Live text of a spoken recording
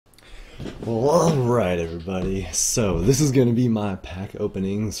Well, alright everybody, so this is going to be my pack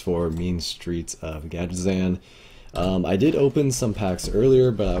openings for Mean Streets of GADGETZAN. I did open some packs earlier,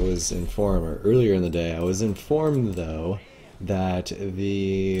 but I was informed, or earlier in the day, I was informed though, that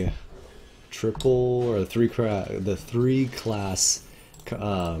the triple, or the three class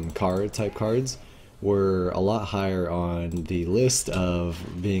type cards were a lot higher on the list of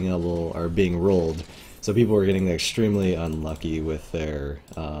being able, or being rolled. So people were getting extremely unlucky with their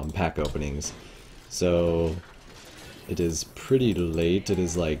pack openings. So it is pretty late. It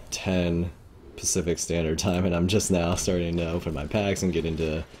is like 10 Pacific Standard Time, and I'm just now starting to open my packs and get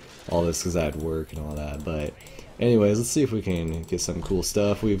into all this because I had work and all that. But anyways, let's see if we can get some cool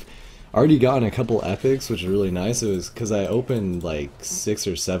stuff. We've already gotten a couple epics, which is really nice. It was because I opened like 6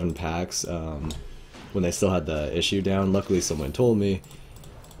 or 7 packs when they still had the issue down. Luckily someone told me.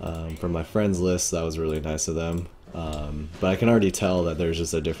 From my friends list, that was really nice of them. But I can already tell that there's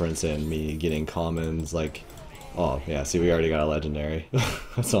just a difference in me getting commons, like, oh yeah, see, we already got a legendary.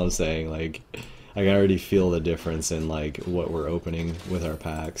 That's all I'm saying. Like, I can already feel the difference in like what we're opening with our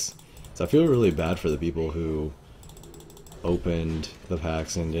packs. So I feel really bad for the people who opened the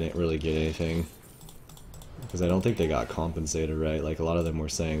packs and didn't really get anything, because I don't think they got compensated right. Like, a lot of them were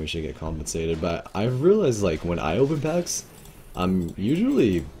saying we should get compensated, but I've realized, like, when I open packs, I'm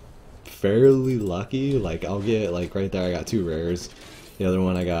usually fairly lucky. Like, I'll get, like, right there I got 2 rares. The other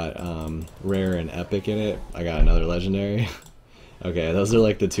one I got rare and epic in it. I got another legendary. Okay, those are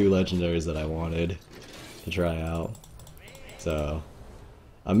like the 2 legendaries that I wanted to try out. So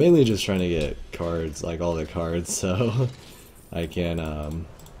I'm mainly just trying to get cards, like all the cards, so I can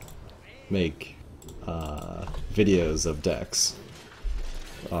make videos of decks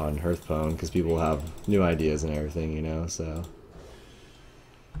on HEARTHSTONE, because people have new ideas and everything, you know, so.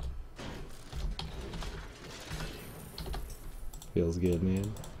 Feels good,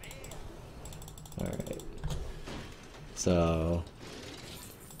 man. Alright. So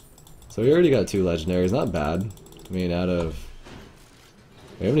we already got 2 legendaries, not bad. I mean, out of...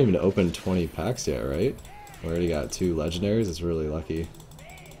 We haven't even opened 20 packs yet, right? We already got 2 legendaries, it's really lucky.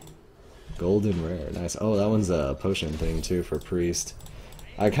 Golden rare, nice. Oh, that one's a potion thing too for Priest.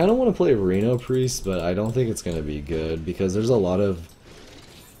 I kind of want to play Reno Priest, but I don't think it's going to be good, because there's a lot of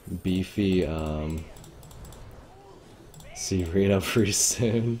beefy, see Reno Priest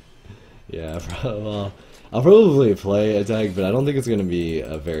soon. Yeah, well, I'll probably play a deck, but I don't think it's going to be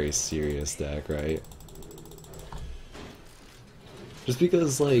a very serious deck, right? Just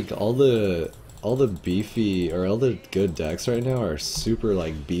because, like, all the beefy, or all the good decks right now are super,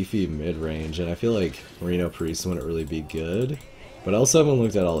 like, beefy mid-range, and I feel like Reno Priest wouldn't really be good. But I also haven't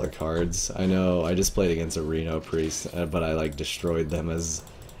looked at all the cards. I know I just played against a Reno Priest, but I like destroyed them and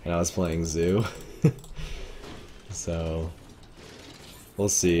I was playing Zoo. So we'll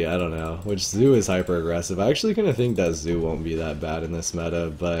see. I don't know. Which Zoo is hyper aggressive. I actually kind of think that Zoo won't be that bad in this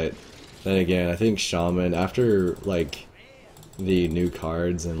meta, but then again, I think Shaman, after like the new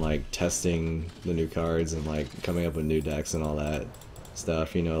cards and like testing the new cards and like coming up with new decks and all that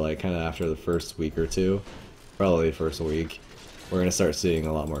stuff, you know, like kind of after the first week or two, probably the first week, we're going to start seeing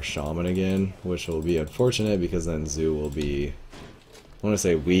a lot more Shaman again, which will be unfortunate, because then Zoo will be, I want to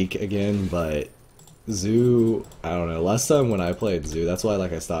say weak again, but Zoo, I don't know, last time when I played Zoo, that's why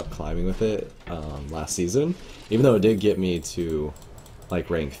like I stopped climbing with it last season, even though it did get me to like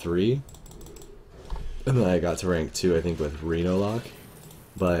rank 3, and then I got to rank 2 I think with Reno Lock,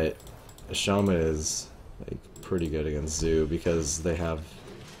 but Shaman is like pretty good against Zoo, because they have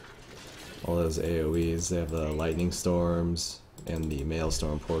all those AoEs, they have the Lightning Storms, and the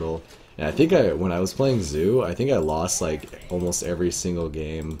Maelstrom portal. And I think when I was playing Zoo, I think I lost like almost every single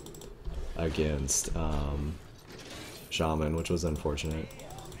game against Shaman, which was unfortunate.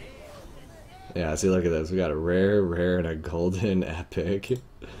 Yeah, see, look at this. We got a rare, and a golden epic.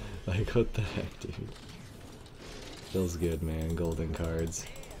 Like, what the heck, dude? Feels good, man. Golden cards.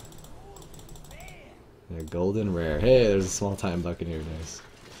 A golden rare. Hey, there's a small time Buccaneer. Nice.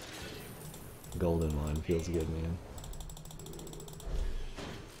 Golden one. Feels good, man.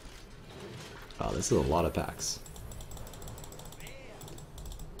 Wow, this is a lot of packs.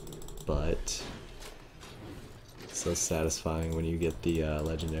 But it's so satisfying when you get the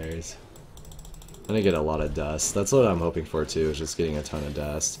legendaries. And I get a lot of dust. That's what I'm hoping for too, is just getting a ton of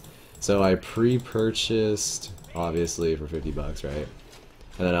dust. So I pre-purchased, obviously, for 50 bucks, right?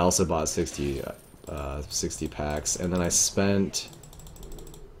 And then I also bought 60 packs, and then I spent,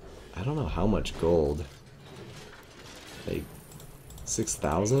 I don't know how much gold, like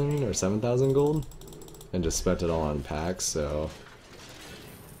 6,000 or 7,000 gold, and just spent it all on packs, so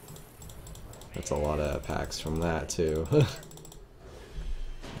That's a lot of packs from that too.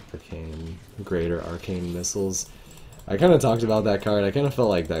 arcane, greater arcane missiles. I kind of talked about that card. I kind of felt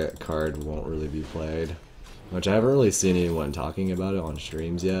like that card won't really be played, which I haven't really seen anyone talking about it on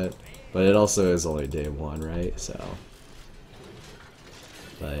streams yet. But it also is only day one, right? So,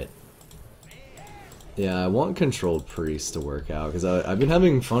 but yeah, I want Controlled Priest to work out because I've been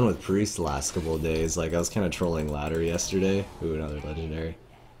having fun with Priest the last couple of days. Like I was kind of trolling Ladder yesterday. Ooh, another legendary.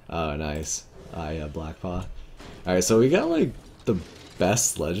 Oh, nice. Blackpaw. Alright, so we got like the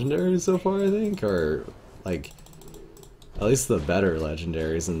best legendaries so far, I think, or like at least the better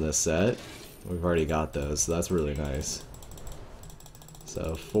legendaries in this set. We've already got those, so that's really nice.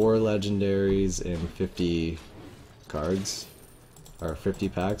 So 4 legendaries in 50 cards, or 50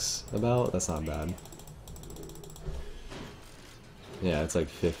 packs about. That's not bad. Yeah, it's like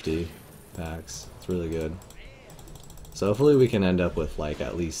 50 packs. It's really good. So hopefully we can end up with like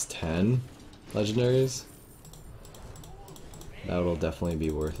at least 10 legendaries. That will definitely be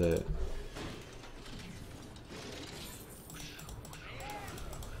worth it.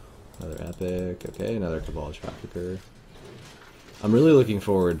 Another epic. Okay, another Cabal Trafficker. I'm really looking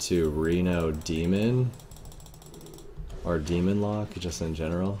forward to Reno Demon. Or Demon Lock, just in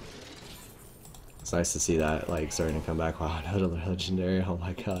general. It's nice to see that like starting to come back. Wow, another legendary. Oh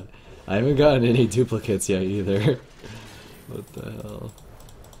my god. I haven't gotten any duplicates yet either. What the hell?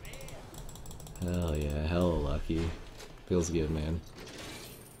 Hell yeah, hella lucky. Feels good, man.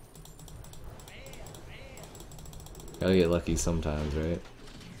 Gotta get lucky sometimes, right?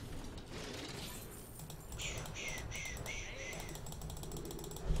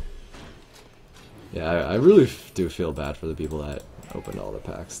 Yeah, I really do feel bad for the people that opened all the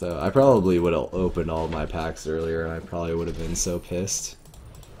packs, though. I probably would have opened all my packs earlier, and I probably would have been so pissed.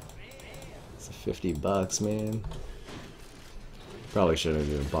 It's 50 bucks, man. Probably shouldn't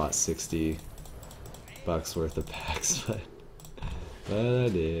have even bought 60 bucks worth of packs, but I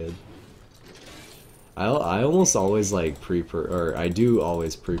did. I almost always like I do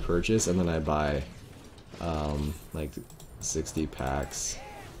always pre-purchase, and then I buy like 60 packs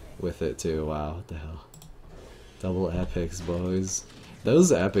with it too. Wow, what the hell? Double epics, boys.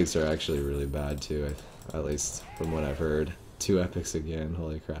 Those epics are actually really bad too, at least from what I've heard. 2 epics again,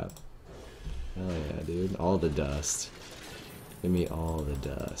 holy crap. Hell yeah, dude. All the dust. Give me all the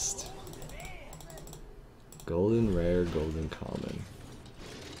dust. Golden rare, golden common.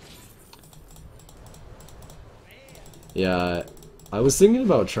 Yeah, I was thinking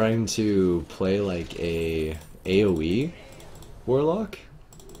about trying to play like a AoE Warlock.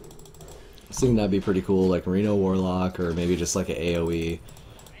 I was thinking that'd be pretty cool, like Reno Warlock, or maybe just like an AoE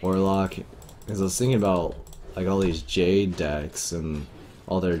Warlock. Because I was thinking about like all these Jade decks and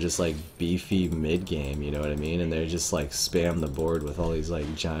all their just like beefy mid game, you know what I mean? And they just like spam the board with all these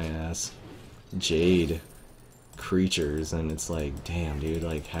like giant ass Jade creatures, and it's like, damn, dude,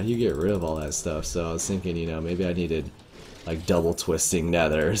 like how do you get rid of all that stuff? So I was thinking, you know, maybe I needed like double twisting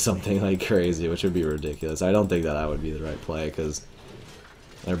Nether or something like crazy, which would be ridiculous. I don't think that would be the right play because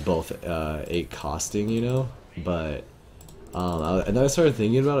they're both 8 costing, you know. But and then I started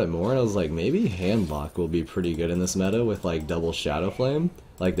thinking about it more, and I was like, maybe Handlock will be pretty good in this meta with like double Shadow Flame,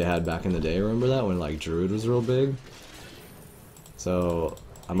 like they had back in the day. Remember that when like Druid was real big? So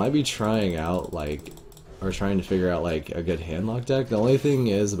I might be trying out like, or trying to figure out like a good Handlock deck. The only thing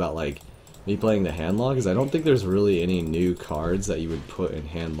is about like me playing the Handlock is I don't think there's really any new cards that you would put in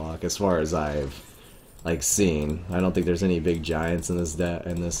Handlock as far as I've like seen. I don't think there's any big giants in this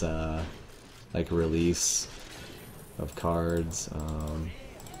like release of cards.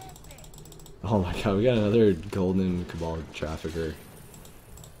 Oh my god, we got another golden Cabal Trafficker.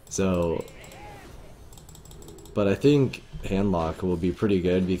 So, but I think Handlock will be pretty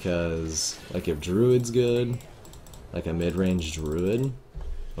good because like if Druid's good, like a mid-range Druid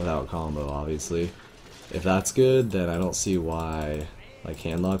without combo obviously, if that's good, then I don't see why like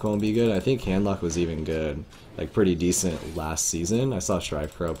Handlock won't be good. I think Handlock was even good, like pretty decent last season. I saw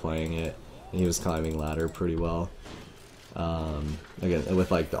Strife Crow playing it and he was climbing ladder pretty well. Again,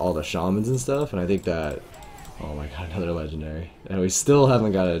 with like all the shamans and stuff, and I think that, oh my god, another legendary, and we still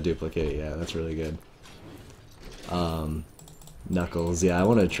haven't got a duplicate yet. That's really good. Knuckles, yeah, I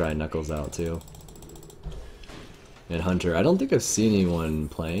want to try Knuckles out too. And Hunter, I don't think I've seen anyone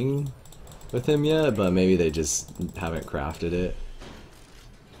playing with him yet, but maybe they just haven't crafted it.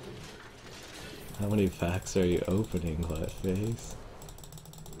 How many packs are you opening, what face?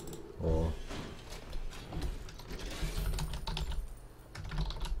 Oh.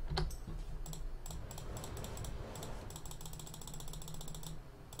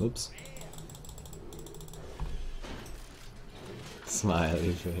 Oops.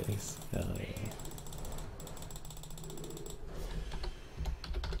 Smiley face. Hell yeah.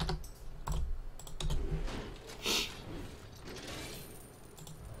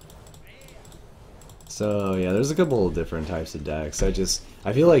 So yeah, there's a couple of different types of decks. I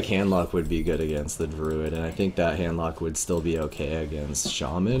feel like Handlock would be good against the Druid, and I think that Handlock would still be okay against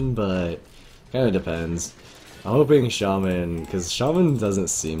Shaman, but kind of depends. I'm hoping Shaman, because Shaman doesn't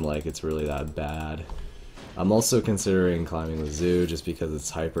seem like it's really that bad. I'm also considering climbing with Zoo just because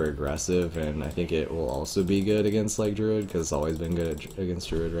it's hyper aggressive, and I think it will also be good against like Druid, because it's always been good against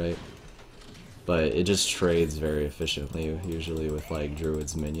Druid, right? But it just trades very efficiently, usually with like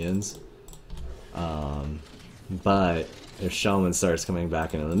Druid's minions. But if Shaman starts coming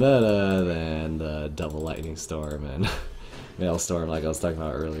back into the meta, then the double lightning storm and maelstrom, like I was talking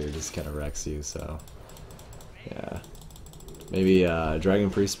about earlier, just kind of wrecks you. So yeah, maybe Dragon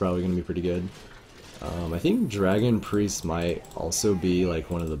Priest probably gonna be pretty good. I think Dragon Priest might also be like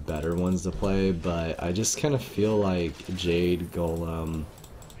one of the better ones to play, but I just kind of feel like Jade Golem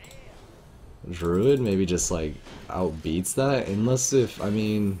Druid maybe just like outbeats that, unless I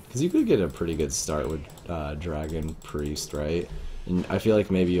mean, because you could get a pretty good start with Dragon Priest, right? And I feel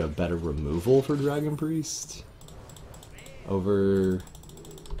like maybe a better removal for Dragon Priest over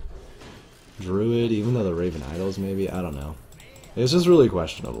Druid, even though the Raven Idols maybe, I don't know. It's just really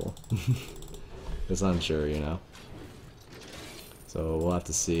questionable. It's unsure, you know? So we'll have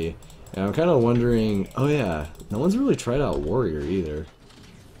to see. And I'm kind of wondering, oh yeah, no one's really tried out Warrior either.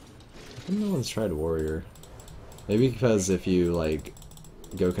 I think no one's tried Warrior. Maybe because if you like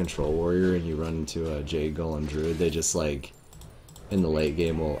go control Warrior and you run into a Jade Golem Druid, they just like in the late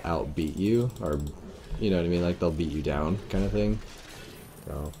game will outbeat you, or you know what I mean, like they'll beat you down kind of thing.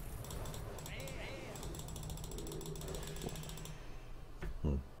 So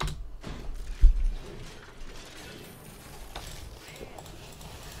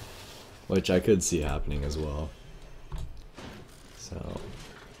which I could see happening as well. So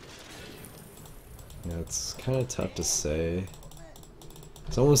yeah, it's kind of tough to say.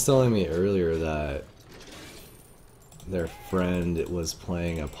 Someone was telling me earlier that their friend was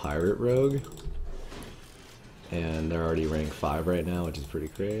playing a pirate rogue, and they're already rank 5 right now, which is pretty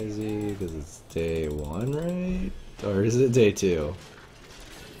crazy because it's day 1, right? Or is it day 2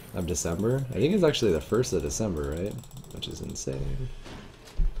 of December? I think it's actually the 1st of December, right? Which is insane.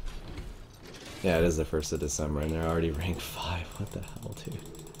 Yeah, it is the 1st of December, and they're already rank 5. What the hell, dude?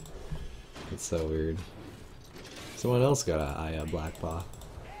 It's so weird. Someone else got an Aya Black Paw.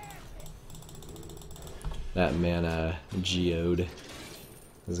 That mana geode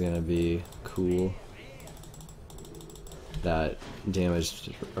is gonna be cool. That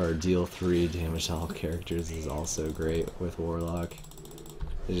damage or deal 3 damage to all characters is also great with Warlock.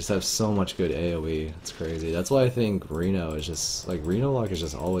 They just have so much good AoE. It's crazy. That's why I think Reno is just like Reno Lock is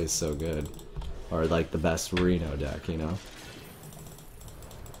just always so good, or like the best Reno deck, you know.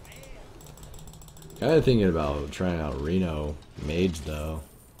 Kind of thinking about trying out Reno Mage though,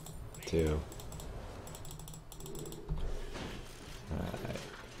 too. Alright.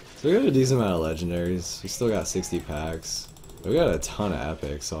 So we got a decent amount of legendaries. We still got 60 packs. We got a ton of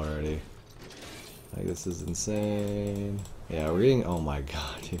epics already. Like, this is insane. Yeah, we're getting, oh my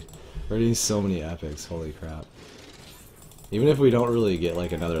god, dude. We're getting so many epics, holy crap. Even if we don't really get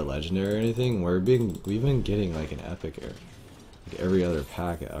like another legendary or anything, we've been getting like an epic here. Like every other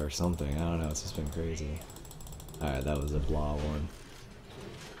pack or something. I don't know, it's just been crazy. Alright, that was a blah one.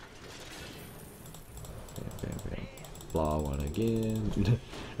 Bam, bam, bam. Blah one again.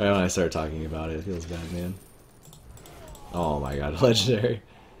 Right when I start talking about it, it feels bad, man. Oh my god, legendary.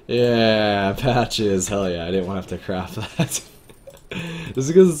 Yeah, patches. Hell yeah, I didn't want to have to craft that. Just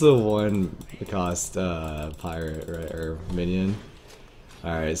because it's a 1 cost pirate, right, or minion.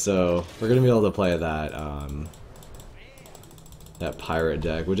 Alright, so we're gonna be able to play that that pirate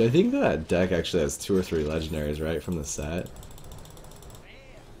deck, which I think that deck actually has 2 or 3 legendaries, right, from the set.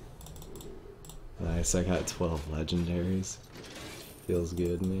 Nice, I got 12 legendaries. Feels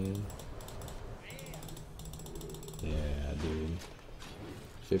good, man. Yeah, dude.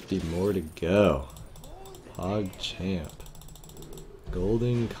 50 more to go. PogChamp.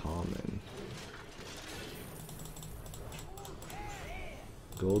 Golden Common.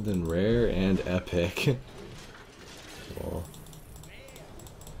 Golden Rare and Epic. Cool.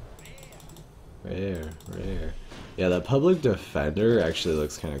 Rare, rare. Yeah, that Public Defender actually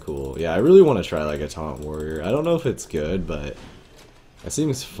looks kind of cool. Yeah, I really want to try like a Taunt Warrior. I don't know if it's good, but it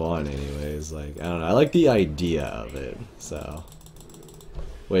seems fun anyways. Like, I don't know, I like the idea of it, so.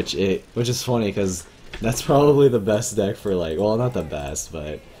 Which is funny because that's probably the best deck for like, well, not the best,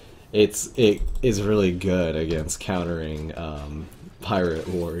 but it is really good against countering Pirate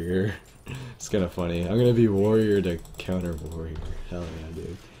Warrior. It's kind of funny. I'm gonna be Warrior to counter Warrior. Hell yeah,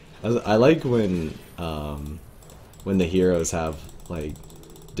 dude. I like when the heroes have like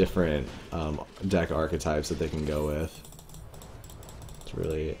different deck archetypes that they can go with. It's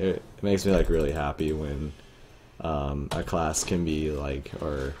really, it makes me like really happy when a class can be like,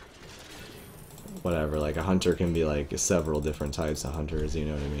 or whatever, like a hunter can be like several different types of hunters, you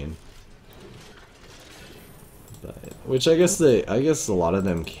know what I mean? But, which I guess a lot of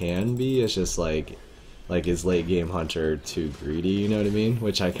them can be. It's just like is late game hunter too greedy, you know what I mean?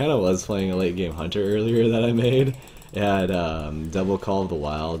 Which I kind of was playing a late game hunter earlier that I made. It had double Call of the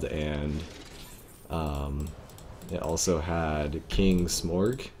Wild, and it also had King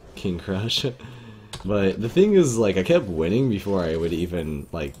Smorg, King Crush. But the thing is, like, I kept winning before I would even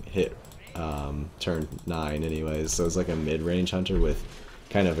like hit turn 9 anyways, so it's like a mid-range hunter with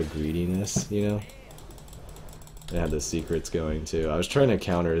kind of a greediness, you know? It had the secrets going too. I was trying to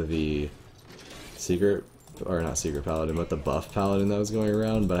counter the secret, or not secret paladin, but the buff paladin that was going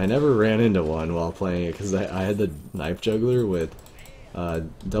around, but I never ran into one while playing it because I had the knife juggler with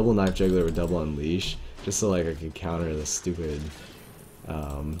double knife juggler with double unleash, just so like I could counter the stupid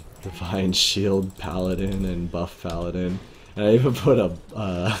divine shield paladin and buff paladin. And I even put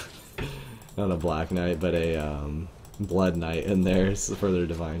a not a black knight, but a blood knight in there for their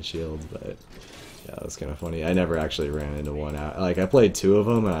divine shields. But yeah, that was kind of funny. I never actually ran into one out. Like, I played 2 of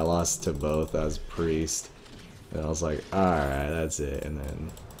them and I lost to both as priest, and I was like, alright, that's it. And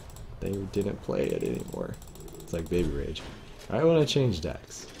then they didn't play it anymore. It's like baby rage. I want to change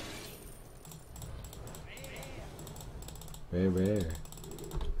decks. Rare.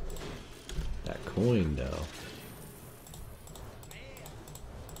 That coin though.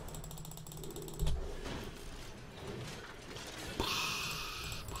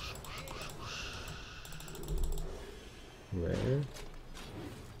 Rare.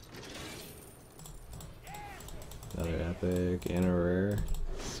 Another epic and a rare.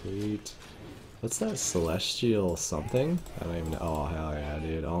 Sweet. What's that celestial something? I don't even know. Oh, hell yeah,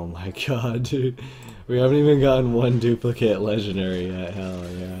 dude. Oh my god, dude. We haven't even gotten one duplicate legendary yet. Hell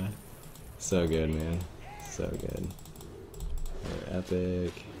yeah. So good, man. So good. Another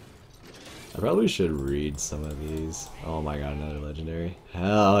epic. I probably should read some of these. Oh my god, another legendary.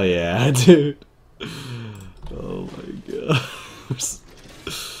 Hell yeah, dude. Oh my gosh.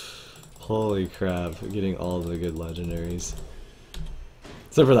 Holy crap, getting all the good legendaries.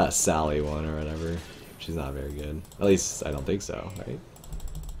 Except for that Sally one or whatever. She's not very good. At least, I don't think so, right?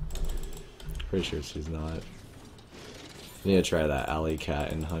 Pretty sure she's not. Need to try that Alley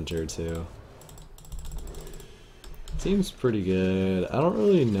Cat and Hunter too. Seems pretty good. I don't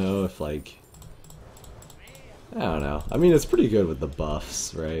really know if like... I don't know. I mean, it's pretty good with the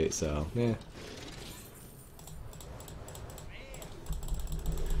buffs, right? So, yeah.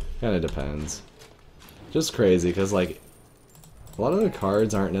 Kinda depends. Just crazy, because like, a lot of the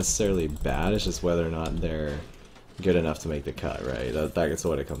cards aren't necessarily bad, it's just whether or not they're good enough to make the cut, right? That's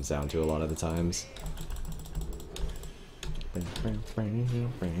what it comes down to a lot of the times.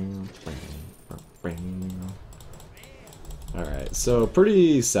 Alright, so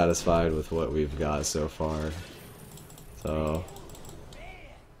pretty satisfied with what we've got so far. So,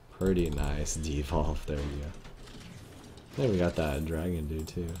 pretty nice devolve, there we go. Yeah, we got that dragon dude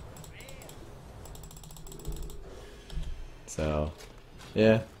too. So,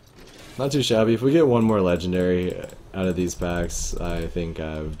 yeah, not too shabby. If we get one more legendary out of these packs, I think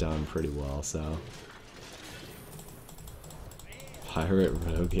I've done pretty well, so. Pirate,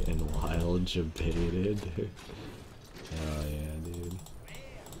 Rogue, and Wild debated. Hell yeah, dude.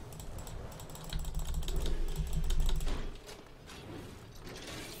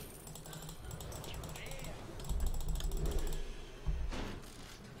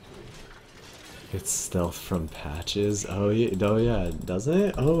 It's stealth from patches? Oh yeah, doesn't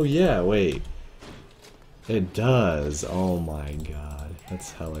it? Oh yeah, wait. It does. Oh my god.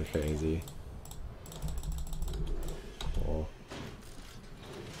 That's hella crazy. Cool.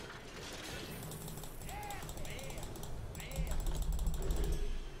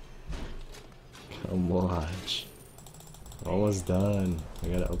 Come watch. Almost done. I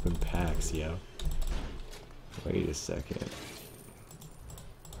gotta open packs, yo. Wait a second.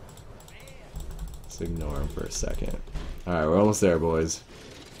 Ignore him for a second. Alright, we're almost there, boys.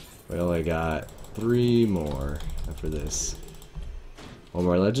 We only got 3 more after this. One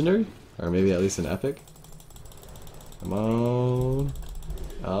more legendary? Or maybe at least an epic? Come on.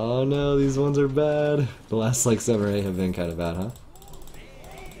 Oh no, these ones are bad. The last like 7 or 8 have been kind of bad, huh?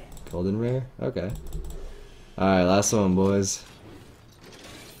 Golden rare? Okay. Alright, last one, boys.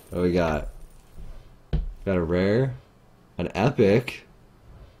 What we got? Got a rare, an epic,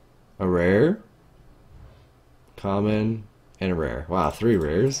 a rare, common, and a rare. Wow, 3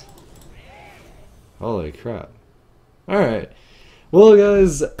 rares. Holy crap. Alright. Well,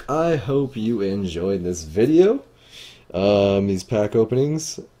 guys, I hope you enjoyed this video. These pack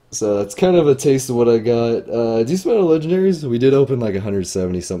openings. So that's kind of a taste of what I got. Decent amount of legendaries. We did open like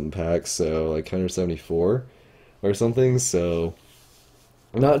 170 something packs, so like 174 or something. So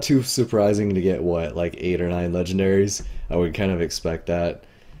not too surprising to get what, like 8 or 9 legendaries. I would kind of expect that.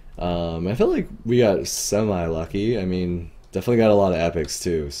 I feel like we got semi lucky. I mean, definitely got a lot of epics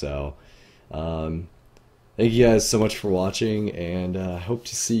too. So thank you guys so much for watching, and I hope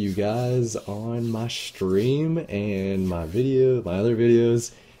to see you guys on my stream and my other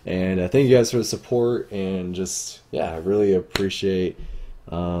videos. And thank you guys for the support, and just, yeah, I really appreciate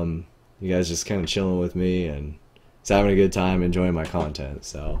you guys just kind of chilling with me and just having a good time enjoying my content.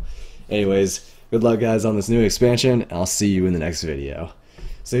 So anyways, good luck guys on this new expansion. I'll see you in the next video.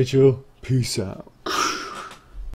 Stay chill. Peace out.